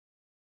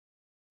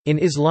In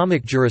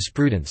Islamic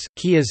jurisprudence,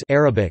 qiyas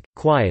Arabic,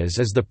 Qiyas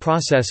is the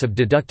process of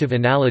deductive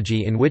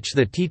analogy in which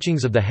the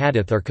teachings of the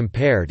hadith are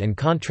compared and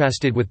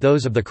contrasted with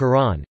those of the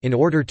Quran, in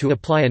order to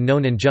apply a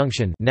known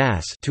injunction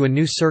to a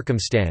new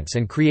circumstance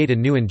and create a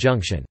new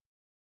injunction.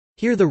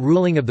 Here the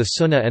ruling of the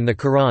Sunnah and the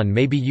Quran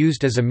may be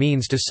used as a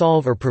means to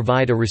solve or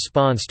provide a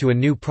response to a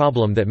new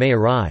problem that may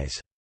arise.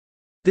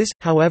 This,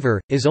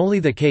 however, is only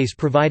the case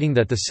providing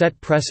that the set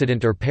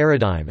precedent or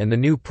paradigm and the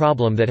new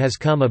problem that has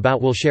come about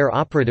will share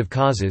operative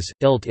causes,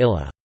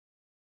 illah.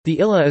 The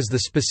illah is the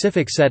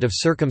specific set of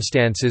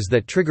circumstances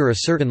that trigger a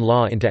certain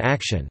law into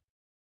action.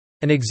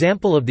 An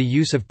example of the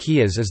use of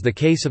qiyas is the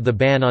case of the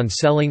ban on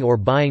selling or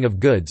buying of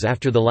goods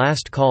after the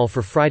last call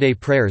for Friday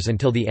prayers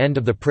until the end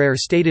of the prayer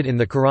stated in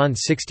the Quran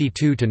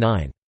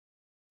 62-9.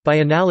 By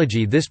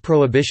analogy, this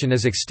prohibition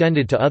is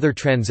extended to other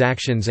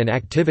transactions and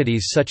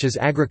activities such as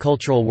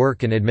agricultural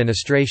work and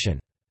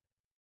administration.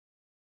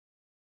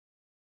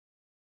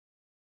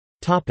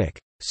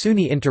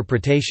 Sunni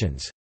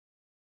interpretations.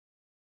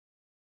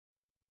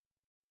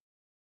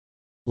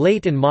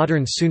 Late and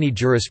modern Sunni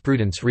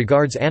jurisprudence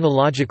regards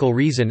analogical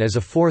reason as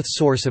a fourth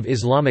source of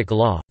Islamic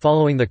law,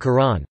 following the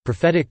Quran,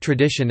 prophetic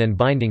tradition and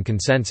binding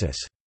consensus.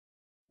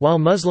 While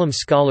Muslim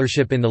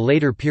scholarship in the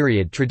later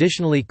period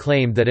traditionally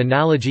claimed that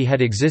analogy had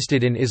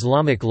existed in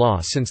Islamic law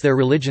since their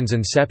religion's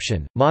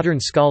inception, modern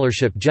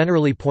scholarship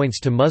generally points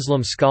to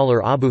Muslim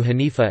scholar Abu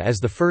Hanifa as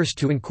the first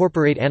to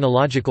incorporate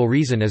analogical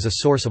reason as a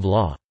source of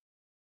law.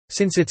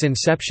 Since its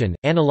inception,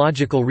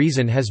 analogical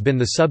reason has been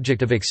the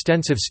subject of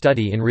extensive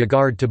study in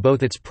regard to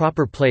both its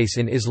proper place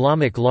in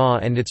Islamic law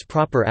and its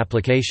proper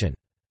application.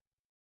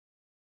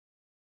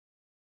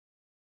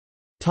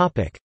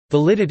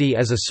 Validity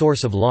as a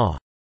source of law.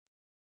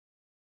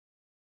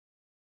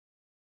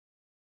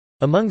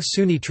 Among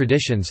Sunni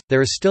traditions,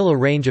 there is still a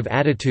range of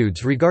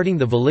attitudes regarding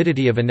the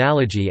validity of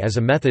analogy as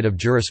a method of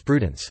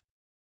jurisprudence.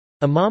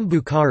 Imam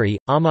Bukhari,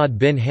 Ahmad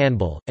bin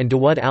Hanbal, and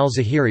Dawud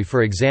al-Zahiri,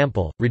 for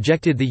example,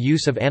 rejected the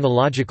use of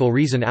analogical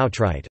reason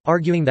outright,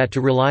 arguing that to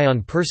rely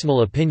on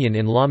personal opinion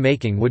in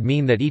law-making would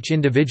mean that each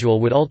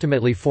individual would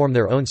ultimately form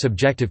their own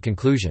subjective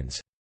conclusions.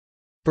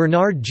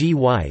 Bernard G.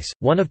 Weiss,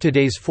 one of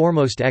today's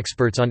foremost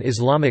experts on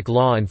Islamic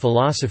law and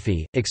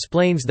philosophy,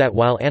 explains that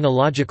while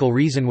analogical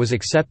reason was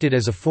accepted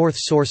as a fourth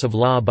source of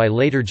law by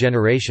later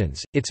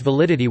generations, its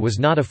validity was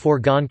not a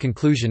foregone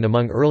conclusion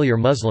among earlier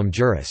Muslim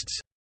jurists.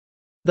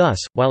 Thus,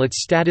 while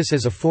its status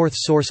as a fourth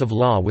source of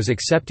law was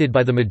accepted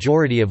by the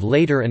majority of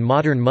later and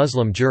modern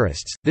Muslim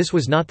jurists, this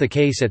was not the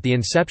case at the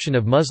inception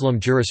of Muslim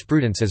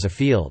jurisprudence as a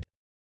field.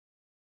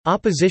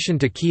 Opposition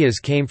to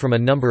qiyas came from a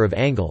number of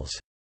angles.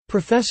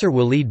 Professor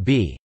Walid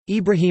B.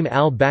 Ibrahim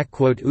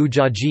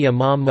al-Ujaji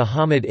Imam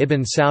Muhammad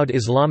ibn Saud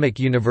Islamic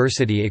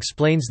University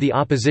explains the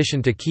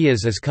opposition to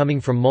qiyas as coming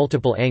from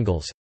multiple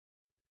angles.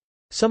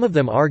 Some of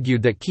them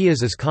argued that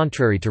qiyas is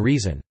contrary to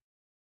reason.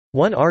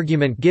 One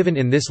argument given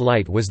in this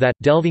light was that,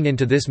 delving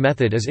into this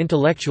method is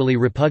intellectually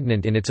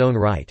repugnant in its own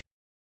right.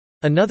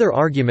 Another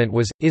argument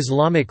was,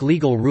 Islamic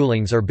legal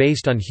rulings are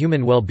based on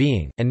human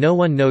well-being, and no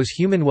one knows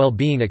human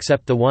well-being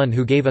except the one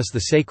who gave us the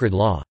sacred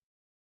law.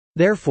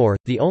 Therefore,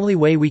 the only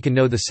way we can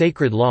know the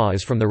sacred law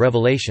is from the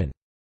revelation.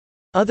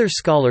 Other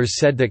scholars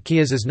said that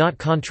qiyas is not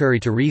contrary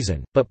to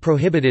reason, but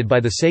prohibited by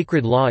the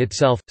sacred law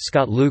itself.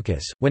 Scott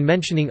Lucas, when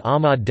mentioning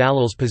Ahmad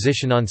Dalal's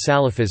position on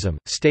Salafism,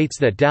 states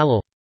that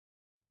Dalal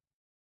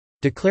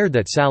declared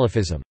that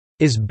Salafism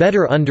is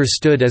better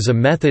understood as a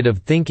method of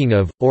thinking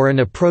of, or an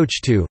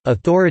approach to,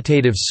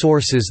 authoritative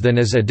sources than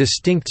as a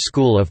distinct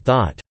school of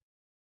thought.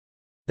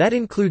 That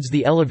includes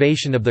the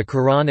elevation of the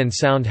Quran and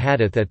sound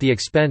hadith at the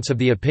expense of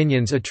the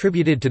opinions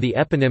attributed to the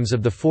eponyms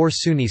of the four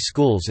Sunni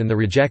schools and the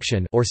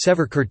rejection or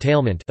severe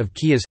curtailment of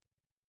qiyas.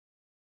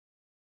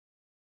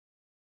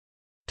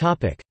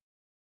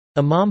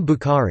 Imam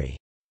Bukhari.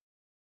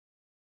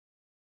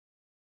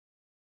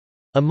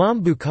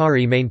 Imam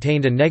Bukhari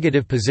maintained a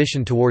negative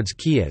position towards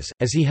qiyas,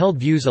 as he held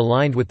views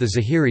aligned with the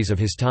Zahiris of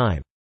his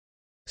time.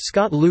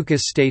 Scott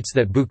Lucas states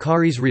that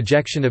Bukhari's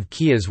rejection of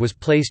qiyas was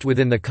placed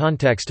within the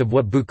context of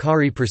what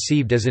Bukhari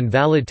perceived as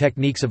invalid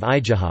techniques of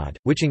ijtihad,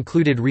 which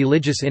included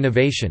religious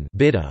innovation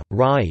bid'ah,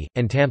 ra'i,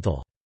 and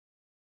tamthil.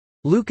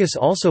 Lucas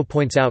also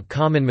points out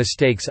common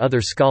mistakes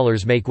other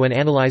scholars make when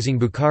analyzing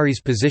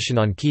Bukhari's position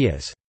on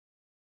qiyas.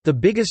 The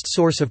biggest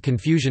source of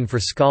confusion for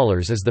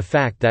scholars is the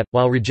fact that,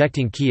 while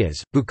rejecting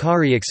qiyas,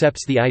 Bukhari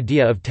accepts the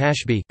idea of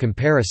tashbih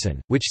comparison,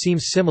 which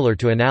seems similar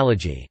to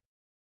analogy.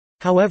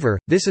 However,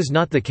 this is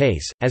not the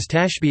case, as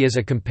tashbih is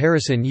a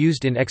comparison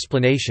used in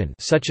explanation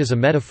such as a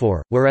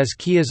metaphor, whereas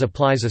qiyas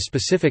applies a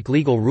specific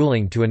legal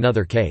ruling to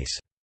another case.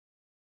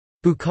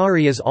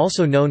 Bukhari is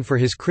also known for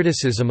his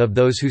criticism of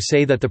those who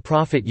say that the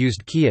Prophet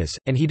used qiyas,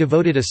 and he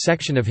devoted a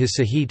section of his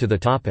Sahih to the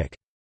topic.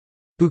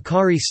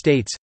 Bukhari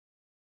states,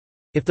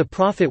 if the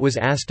Prophet was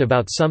asked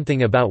about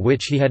something about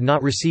which he had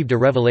not received a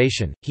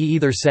revelation, he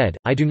either said,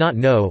 I do not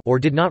know, or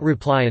did not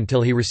reply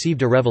until he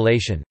received a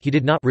revelation. He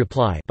did not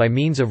reply by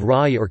means of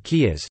ra'i or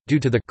qiyas, due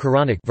to the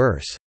Quranic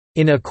verse,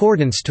 in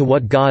accordance to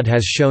what God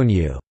has shown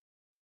you.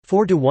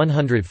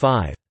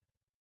 4-105.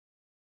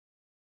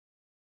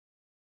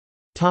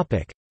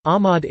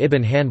 Ahmad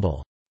ibn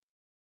Hanbal.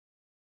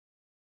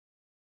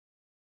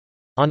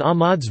 On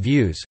Ahmad's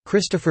views,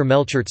 Christopher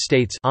Melchert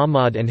states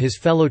Ahmad and his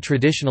fellow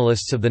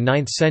traditionalists of the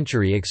 9th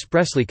century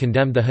expressly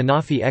condemned the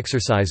Hanafi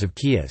exercise of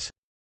Qiyas.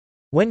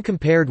 When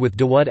compared with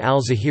Dawud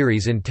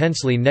al-Zahiri's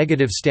intensely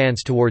negative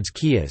stance towards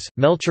Qiyas,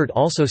 Melchert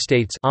also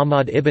states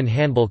Ahmad ibn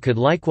Hanbal could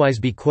likewise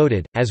be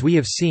quoted, as we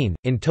have seen,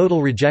 in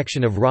total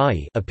rejection of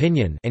Ra'i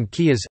opinion and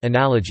Qiyas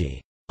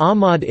analogy.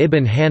 Ahmad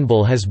ibn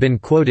Hanbal has been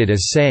quoted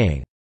as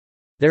saying,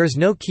 "There is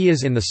no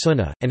Qiyas in the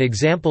Sunnah, and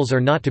examples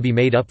are not to be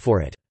made up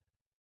for it."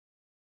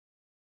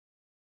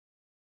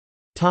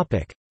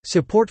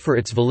 Support for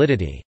its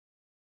validity.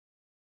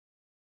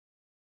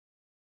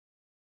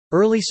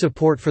 Early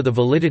support for the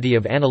validity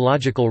of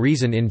analogical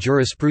reason in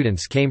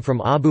jurisprudence came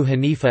from Abu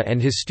Hanifa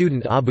and his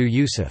student Abu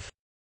Yusuf.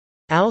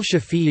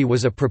 Al-Shafi'i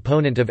was a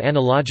proponent of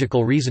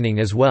analogical reasoning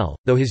as well,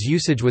 though his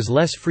usage was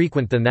less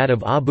frequent than that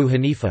of Abu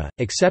Hanifa.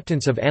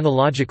 Acceptance of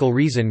analogical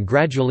reason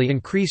gradually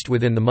increased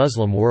within the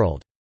Muslim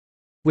world.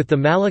 With the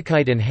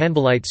Malikite and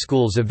Hanbalite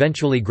schools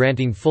eventually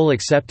granting full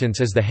acceptance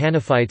as the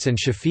Hanafites and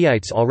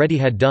Shafi'ites already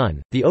had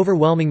done, the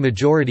overwhelming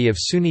majority of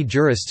Sunni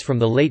jurists from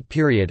the late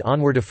period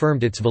onward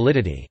affirmed its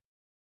validity.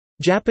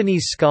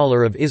 Japanese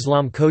scholar of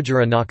Islam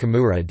Kojiro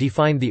Nakamura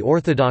defined the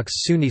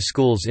orthodox Sunni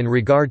schools in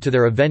regard to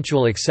their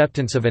eventual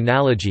acceptance of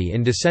analogy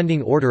in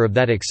descending order of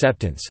that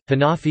acceptance: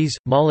 Hanafis,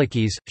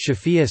 Malikis,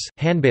 Shafi'is,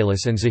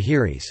 Hanbalis and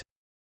Zahiris.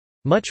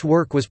 Much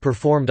work was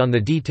performed on the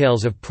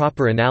details of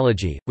proper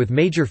analogy, with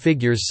major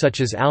figures such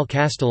as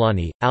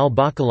al-Castellani,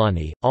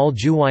 al-Baqillani,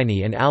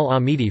 al-Juwayni and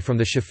al-Amidi from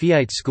the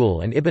Shafi'ite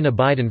school and Ibn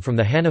Abidan from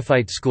the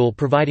Hanafite school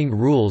providing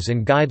rules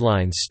and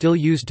guidelines still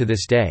used to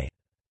this day.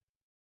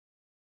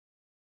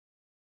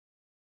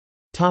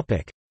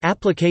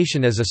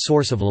 Application as a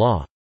source of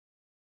law.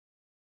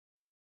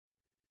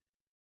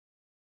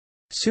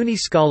 Sunni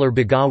scholar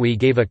Baghawi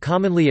gave a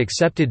commonly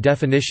accepted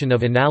definition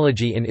of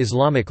analogy in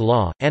Islamic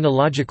law.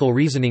 Analogical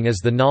reasoning is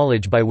the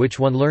knowledge by which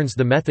one learns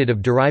the method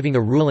of deriving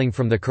a ruling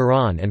from the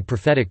Quran and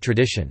prophetic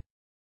tradition.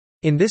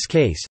 In this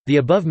case, the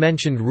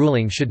above-mentioned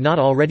ruling should not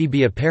already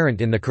be apparent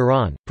in the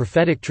Quran,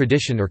 prophetic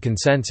tradition or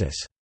consensus.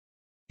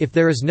 If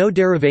there is no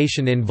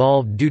derivation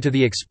involved due to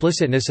the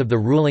explicitness of the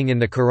ruling in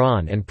the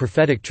Quran and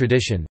prophetic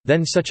tradition,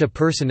 then such a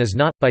person is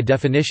not, by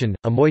definition,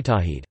 a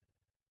mujtahid.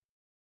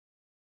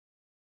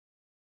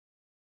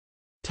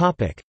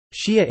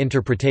 Shia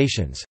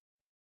interpretations.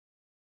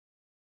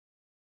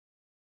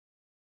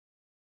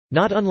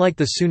 Not unlike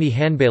the Sunni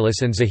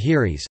Hanbalis and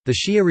Zahiris, the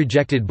Shia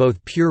rejected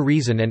both pure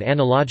reason and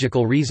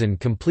analogical reason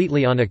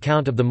completely on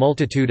account of the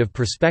multitude of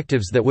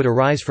perspectives that would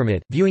arise from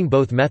it, viewing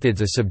both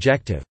methods as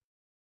subjective.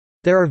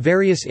 There are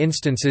various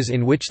instances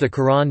in which the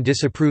Quran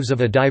disapproves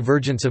of a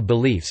divergence of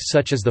beliefs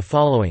such as the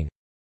following: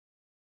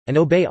 "And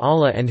obey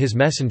Allah and His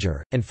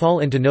Messenger, and fall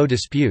into no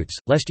disputes,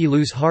 lest ye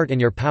lose heart and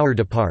your power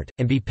depart,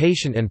 and be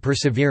patient and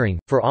persevering,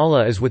 for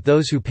Allah is with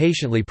those who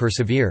patiently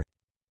persevere."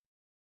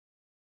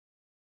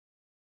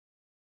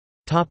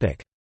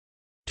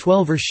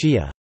 Twelver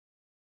Shia.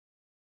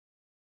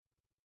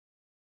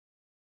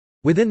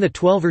 Within the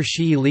Twelver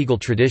Shi'i legal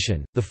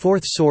tradition, the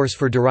fourth source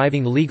for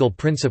deriving legal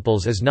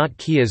principles is not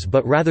Qiyas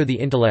but rather the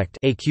intellect.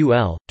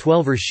 AQL.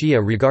 Twelver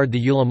Shia regard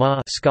the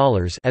ulama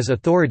scholars as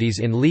authorities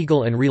in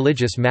legal and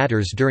religious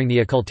matters during the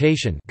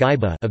occultation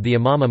of the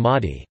Imam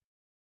Mahdi.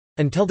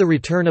 Until the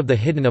return of the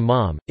hidden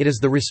Imam, it is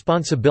the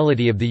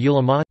responsibility of the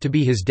ulama to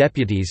be his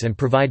deputies and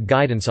provide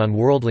guidance on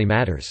worldly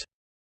matters.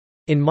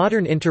 In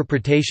modern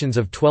interpretations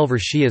of Twelver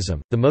Shi'ism,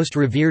 the most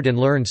revered and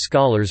learned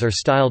scholars are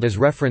styled as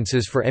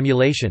references for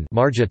emulation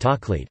marja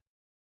taqlid.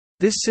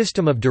 This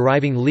system of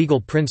deriving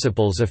legal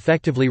principles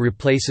effectively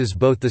replaces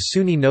both the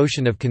Sunni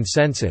notion of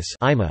consensus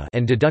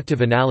and deductive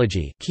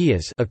analogy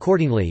qiyas.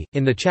 Accordingly,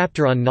 in the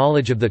chapter on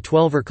knowledge of the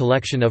Twelver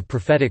collection of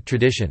prophetic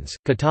traditions,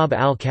 Kitab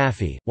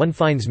al-Kafi, one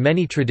finds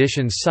many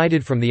traditions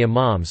cited from the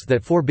Imams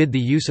that forbid the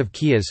use of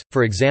qiyas.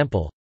 For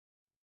example,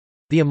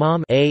 the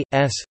Imam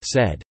A.S.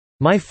 said,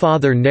 "My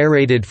father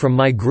narrated from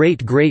my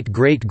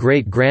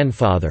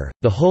great-great-great-great-grandfather,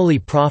 the Holy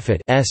Prophet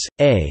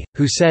S.A.,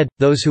 who said,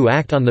 those who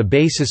act on the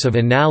basis of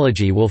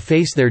analogy will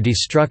face their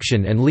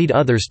destruction and lead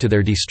others to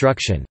their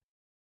destruction.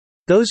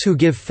 Those who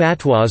give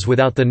fatwas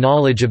without the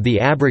knowledge of the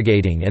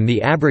abrogating and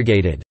the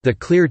abrogated, the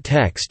clear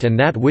text and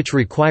that which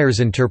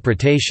requires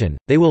interpretation,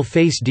 they will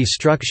face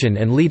destruction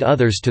and lead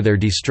others to their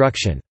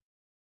destruction."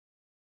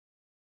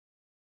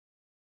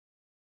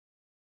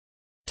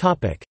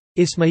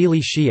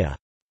 Ismaili Shia.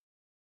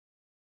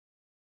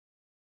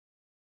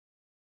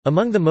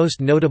 Among the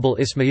most notable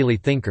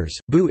Ismaili thinkers,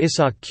 Abu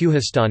Ishaq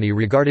Quhistani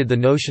regarded the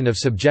notion of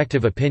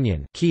subjective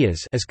opinion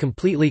as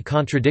completely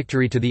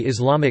contradictory to the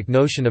Islamic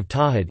notion of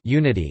tawhid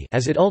unity,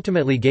 as it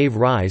ultimately gave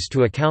rise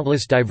to a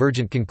countless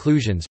divergent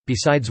conclusions,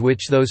 besides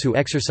which those who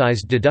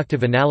exercised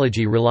deductive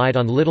analogy relied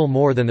on little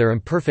more than their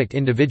imperfect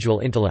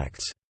individual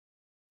intellects.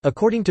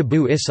 According to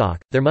Abu Ishaq,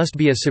 there must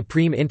be a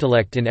supreme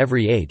intellect in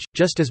every age,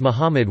 just as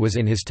Muhammad was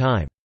in his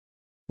time.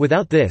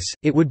 Without this,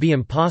 it would be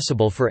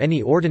impossible for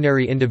any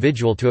ordinary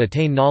individual to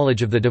attain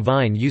knowledge of the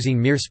divine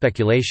using mere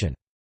speculation.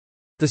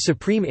 The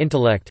supreme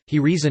intellect, he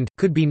reasoned,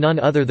 could be none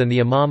other than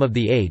the Imam of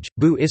the age.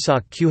 Abu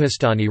Ishaq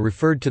Quhastani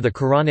referred to the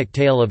Quranic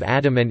tale of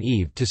Adam and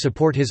Eve to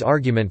support his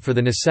argument for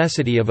the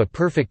necessity of a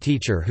perfect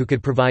teacher who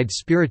could provide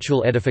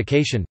spiritual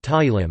edification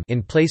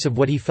in place of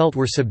what he felt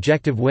were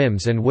subjective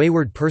whims and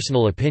wayward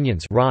personal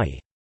opinions.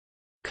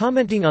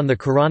 Commenting on the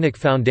Quranic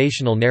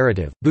foundational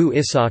narrative, Abu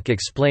Ishaq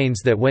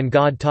explains that when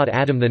God taught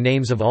Adam the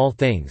names of all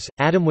things,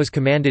 Adam was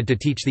commanded to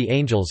teach the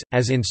angels,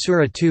 as in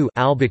Surah 2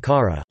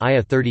 Al-Baqarah,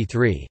 Ayah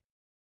 33.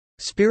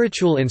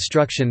 Spiritual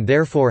instruction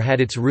therefore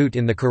had its root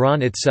in the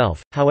Quran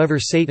itself, however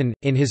Satan,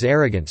 in his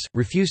arrogance,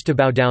 refused to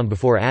bow down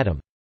before Adam.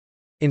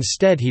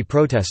 Instead he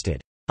protested,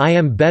 "I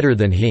am better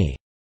than he.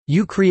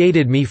 You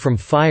created me from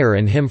fire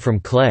and him from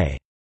clay."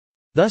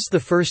 Thus the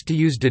first to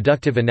use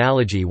deductive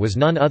analogy was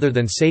none other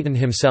than Satan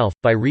himself,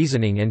 by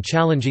reasoning and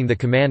challenging the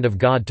command of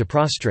God to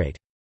prostrate.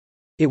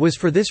 It was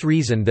for this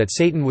reason that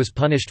Satan was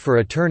punished for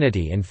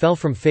eternity and fell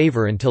from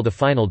favor until the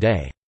final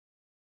day.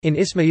 In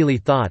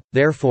Ismaili thought,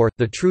 therefore,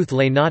 the truth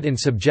lay not in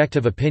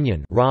subjective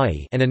opinion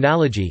and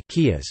analogy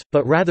Qiyas,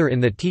 but rather in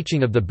the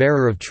teaching of the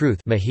bearer of truth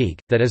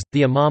that is,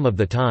 the Imam of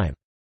the time.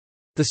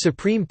 The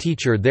supreme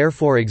teacher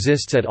therefore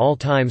exists at all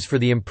times for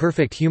the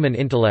imperfect human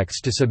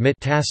intellects to submit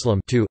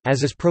to,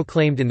 as is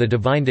proclaimed in the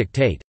divine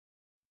dictate.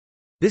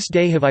 This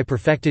day have I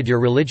perfected your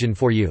religion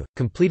for you,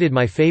 completed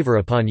my favor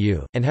upon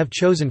you, and have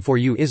chosen for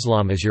you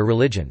Islam as your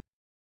religion.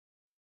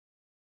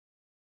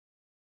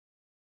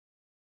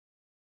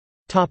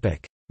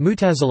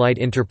 Mutazilite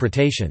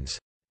interpretations.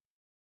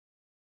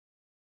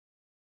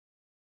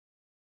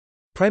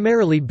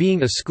 Primarily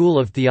being a school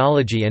of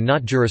theology and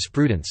not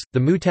jurisprudence, the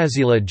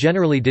Mutazila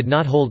generally did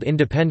not hold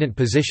independent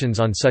positions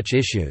on such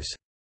issues.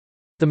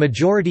 The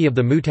majority of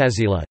the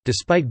Mutazila,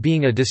 despite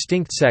being a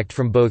distinct sect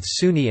from both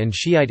Sunni and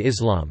Shiite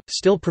Islam,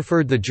 still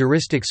preferred the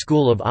juristic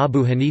school of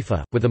Abu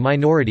Hanifa, with a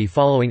minority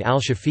following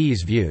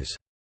al-Shafi'i's views.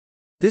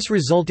 This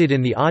resulted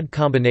in the odd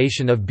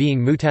combination of being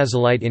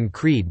Mutazilite in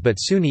creed but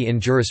Sunni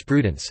in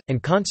jurisprudence,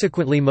 and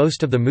consequently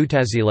most of the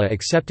Mutazila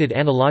accepted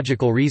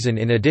analogical reason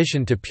in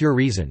addition to pure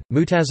reason.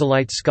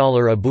 Mutazilite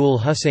scholar Abul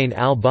Hussein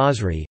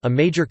al-Basri, a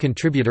major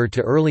contributor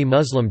to early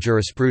Muslim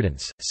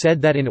jurisprudence,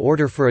 said that in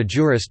order for a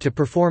jurist to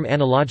perform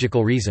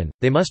analogical reason,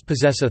 they must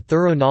possess a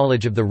thorough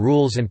knowledge of the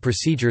rules and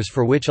procedures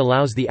for which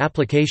allows the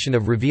application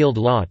of revealed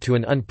law to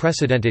an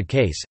unprecedented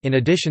case, in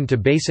addition to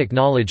basic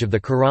knowledge of the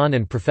Quran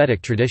and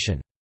prophetic tradition.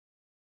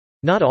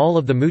 Not all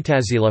of the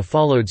Mutazila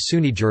followed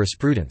Sunni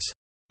jurisprudence.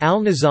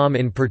 Al-Nizam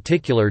in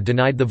particular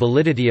denied the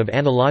validity of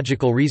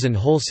analogical reason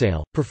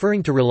wholesale,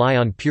 preferring to rely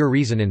on pure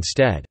reason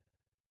instead.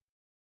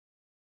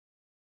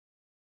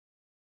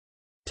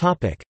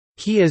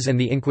 Qiyas and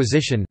the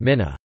Inquisition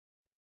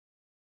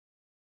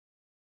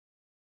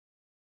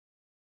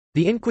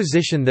The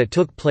Inquisition that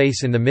took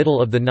place in the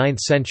middle of the 9th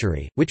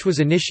century, which was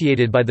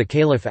initiated by the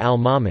Caliph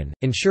al-Ma'mun,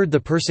 ensured the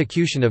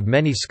persecution of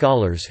many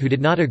scholars who did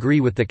not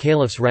agree with the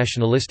caliph's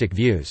rationalistic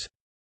views.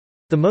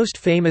 The most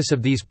famous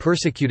of these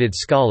persecuted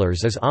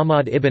scholars is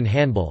Ahmad ibn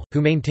Hanbal,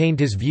 who maintained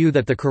his view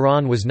that the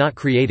Quran was not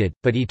created,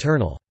 but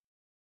eternal.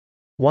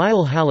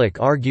 Wael Hallaq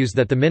argues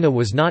that the Minna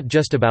was not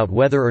just about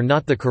whether or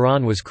not the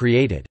Quran was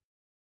created.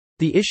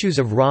 The issues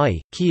of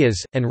Ra'i,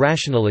 Qiyas, and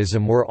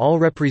rationalism were all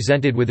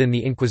represented within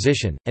the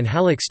Inquisition, and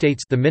Hallaq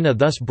states the Minna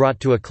thus brought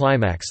to a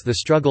climax the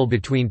struggle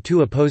between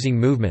two opposing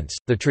movements,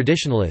 the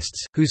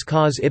traditionalists, whose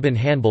cause Ibn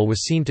Hanbal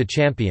was seen to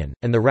champion,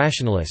 and the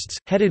rationalists,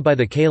 headed by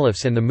the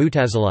caliphs and the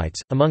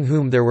Mutazilites, among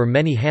whom there were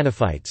many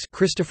Hanafites.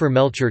 Christopher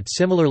Melchert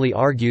similarly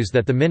argues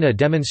that the Minna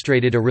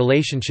demonstrated a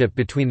relationship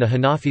between the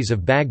Hanafis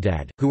of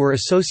Baghdad, who were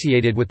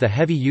associated with the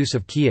heavy use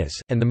of Qiyas,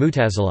 and the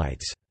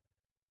Mutazilites.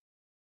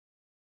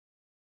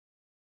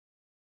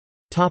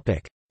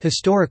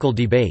 Historical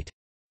debate.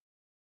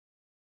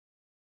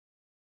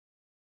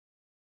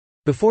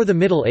 Before the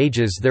Middle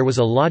Ages there was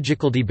a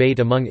logical debate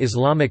among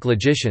Islamic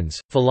logicians,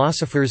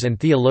 philosophers and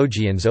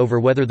theologians over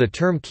whether the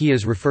term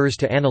qiyas refers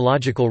to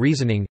analogical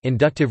reasoning,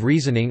 inductive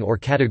reasoning or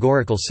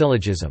categorical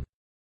syllogism.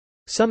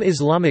 Some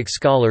Islamic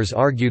scholars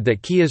argued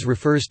that qiyas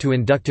refers to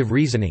inductive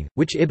reasoning,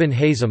 which Ibn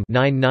Hazm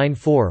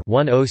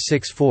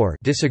 (994–1064)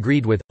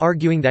 disagreed with,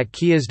 arguing that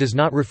qiyas does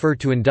not refer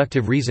to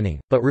inductive reasoning,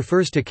 but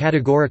refers to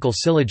categorical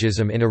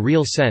syllogism in a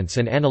real sense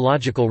and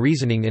analogical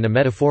reasoning in a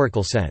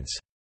metaphorical sense.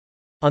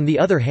 On the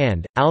other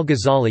hand,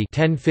 al-Ghazali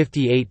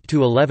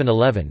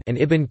 (1058–1111) and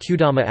Ibn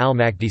Qudama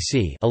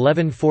al-Maqdisi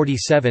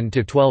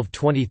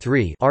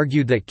 (1147–1223)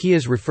 argued that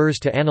qiyas refers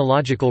to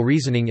analogical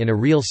reasoning in a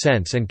real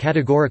sense and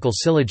categorical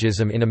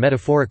syllogism in a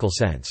metaphorical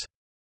sense.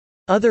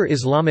 Other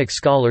Islamic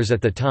scholars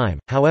at the time,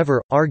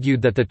 however,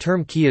 argued that the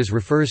term qiyas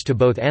refers to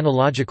both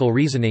analogical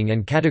reasoning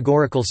and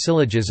categorical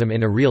syllogism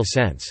in a real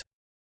sense.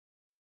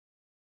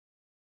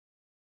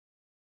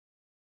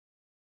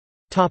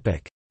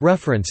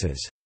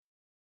 References.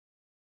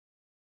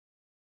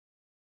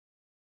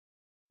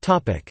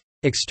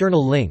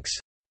 External links.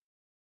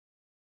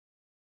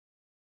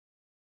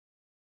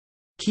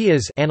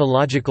 Qiyas,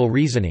 analogical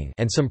reasoning,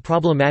 and some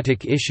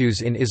problematic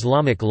issues in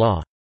Islamic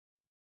law.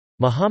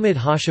 Muhammad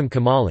Hashim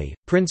Kamali,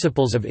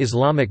 Principles of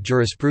Islamic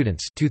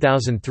Jurisprudence,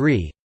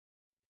 2003.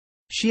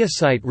 Shia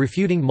site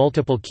refuting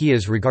multiple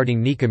Qiyas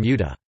regarding Nika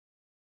Muta.